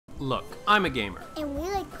Look, I'm a gamer. And we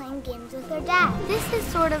like playing games with our dad. This is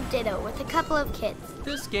Sword of Ditto with a couple of kids.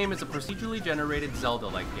 This game is a procedurally generated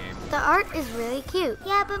Zelda-like game. The art is really cute.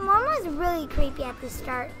 Yeah, but Momo's really creepy at the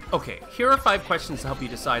start. Okay, here are 5 questions to help you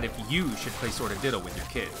decide if you should play Sword of Ditto with your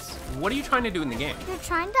kids. What are you trying to do in the game? You're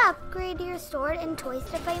trying to upgrade your sword and toys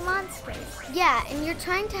to fight monsters. Yeah, and you're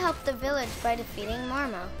trying to help the village by defeating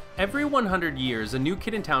Mormo. Every 100 years, a new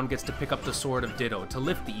kid in town gets to pick up the Sword of Ditto to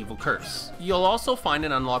lift the evil curse. You'll also find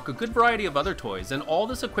and unlock a good variety of other toys, and all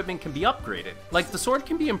this equipment can be upgraded. Like, the sword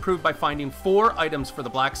can be improved by finding 4 items for the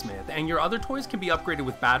blacksmith, and your other toys can be upgraded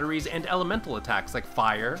with batteries and elemental attacks like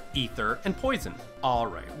fire, ether, and poison.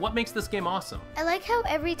 Alright, what makes this game awesome? I like how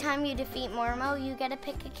every time you defeat Mormo, you get to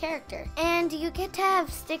pick a character. And you get to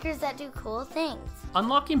have stickers that do cool things.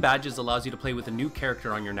 Unlocking badges allows you to play with a new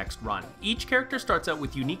character on your next run. Each character starts out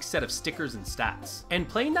with a unique set of stickers and stats, and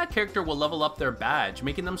playing that character will level up their badge,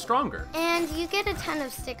 making them stronger. And you get a ton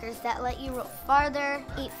of stickers that let you roll farther,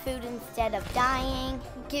 eat food instead of dying,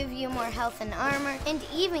 give you more health and armor, and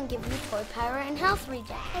even give you toy power and health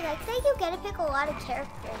regen. I like that you get to pick a lot of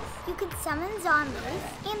characters. You can summon zombies,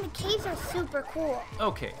 and the caves are super cool.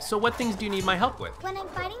 Okay, so what things do you need my help with? When I'm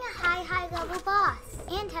fighting a high level boss,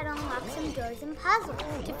 and how to unlock some doors and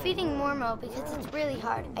puzzles. Defeating Mormo because it's really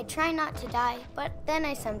hard. I try not to die, but then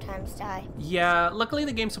I sometimes die. Yeah, luckily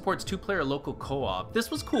the game supports 2-player local co-op.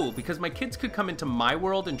 This was cool because my kids could come into my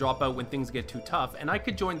world and drop out when things get too tough, and I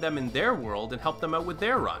could join them in their world and help them out with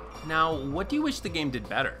their run. Now, what do you wish the game did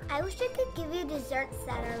better? I wish it could give you desserts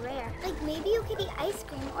that are rare. Like maybe you could eat ice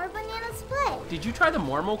cream or banana split. Did you try the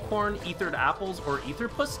Mormo corn, ethered apples, or ether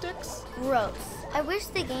puss sticks? Gross. I wish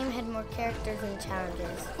the game had more characters and challenges.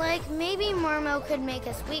 Like, maybe Mormo could make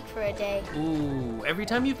us weak for a day. Ooh, every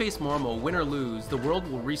time you face Mormo, win or lose, the world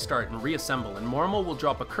will restart and reassemble, and Mormo will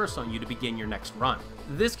drop a curse on you to begin your next run.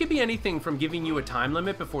 This could be anything from giving you a time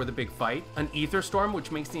limit before the big fight, an ether storm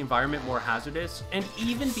which makes the environment more hazardous, and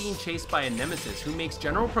even being chased by a nemesis who makes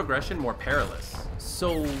general progression more perilous.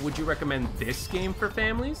 So, would you recommend this game for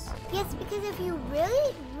families? Yes, because if you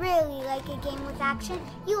really like a game with action,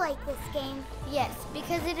 you like this game. Yes,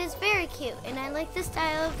 because it is very cute, and I like the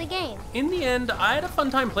style of the game. In the end, I had a fun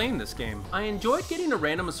time playing this game. I enjoyed getting a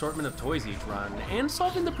random assortment of toys each run, and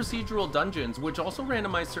solving the procedural dungeons, which also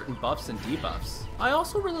randomized certain buffs and debuffs. I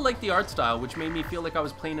also really liked the art style, which made me feel like I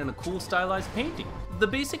was playing in a cool stylized painting. The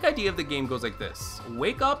basic idea of the game goes like this.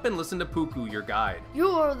 Wake up and listen to Puku, your guide. You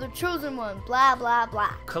are the chosen one, blah blah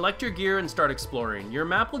blah. Collect your gear and start exploring. Your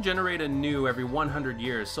map will generate anew every 100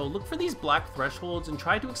 years, so look for these black thresholds and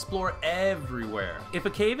try to explore everywhere. If a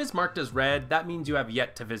cave is marked as red, that means you have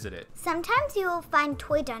yet to visit it. Sometimes you will find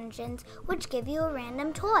toy dungeons, which give you a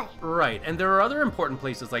random toy. Right, and there are other important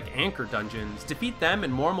places like anchor dungeons. Defeat them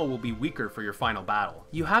and Mormo will be weaker for your final battle.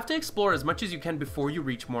 You have to explore as much as you can before you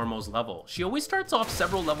reach Mormo's level. She always starts off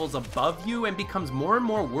several levels above you and becomes more and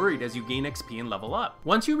more worried as you gain XP and level up.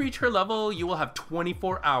 Once you reach her level, you will have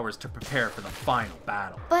 24 hours to prepare for the final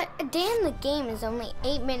battle. But a day in the game is only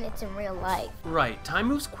 8 minutes in real life. Right, time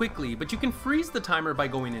moves quickly, but you can freeze the timer by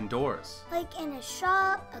going indoors. Like in a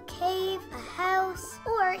shop, a cave, a house,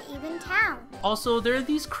 or even town. Also, there are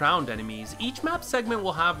these crowned enemies. Each map segment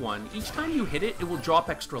will have one. Each time you hit it, it will drop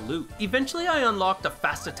extra loot. Eventually, I unlocked a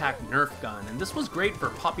fast attack Nerf gun, and this was great for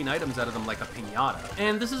popping items out of them like a piñata.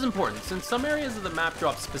 And this is important, since some areas of the map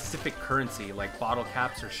drop specific currency, like bottle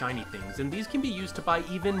caps or shiny things, and these can be used to buy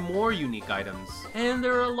even more unique items. And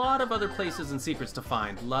there are a lot of other places and secrets to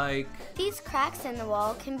find, like... These cracks in the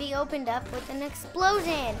wall can be opened up with an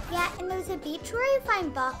explosion. Yeah, and there's a beach where you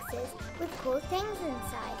find boxes with cool things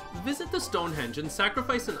inside. Visit the Stonehenge and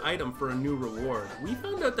sacrifice an item for a new reward. We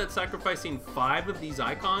found out that sacrificing 5 of these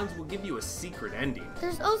icons will give you a secret ending.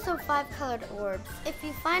 There's also 5 colored orbs. If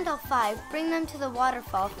you find all 5, bring them to the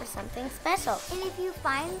waterfall for something special. And if you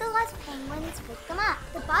find the lost penguins, pick them up.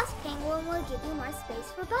 The boss penguin will give you more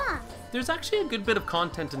space for bombs. There's actually a good bit of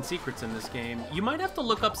content and secrets in this game. You might have to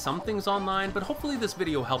look up some things online, but hopefully this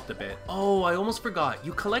video helped a bit. Oh, I almost forgot.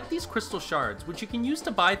 You collect these crystal shards, which you can use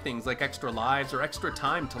to buy things like extra lives or extra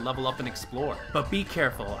time to level up and explore. But be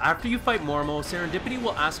careful. After you fight Mormo, Serendipity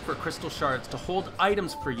will ask for crystal shards to hold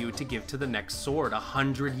items for you to give to the next sword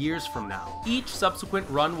 100 years from now. Each subsequent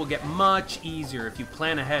run will get much easier if you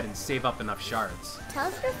plan ahead and save up enough shards. Tell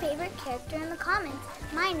us your favorite character in the comments.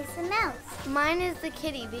 Mine is the mouse. Mine is the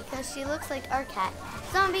kitty because she looks like our cat.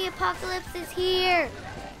 Zombie apocalypse is here!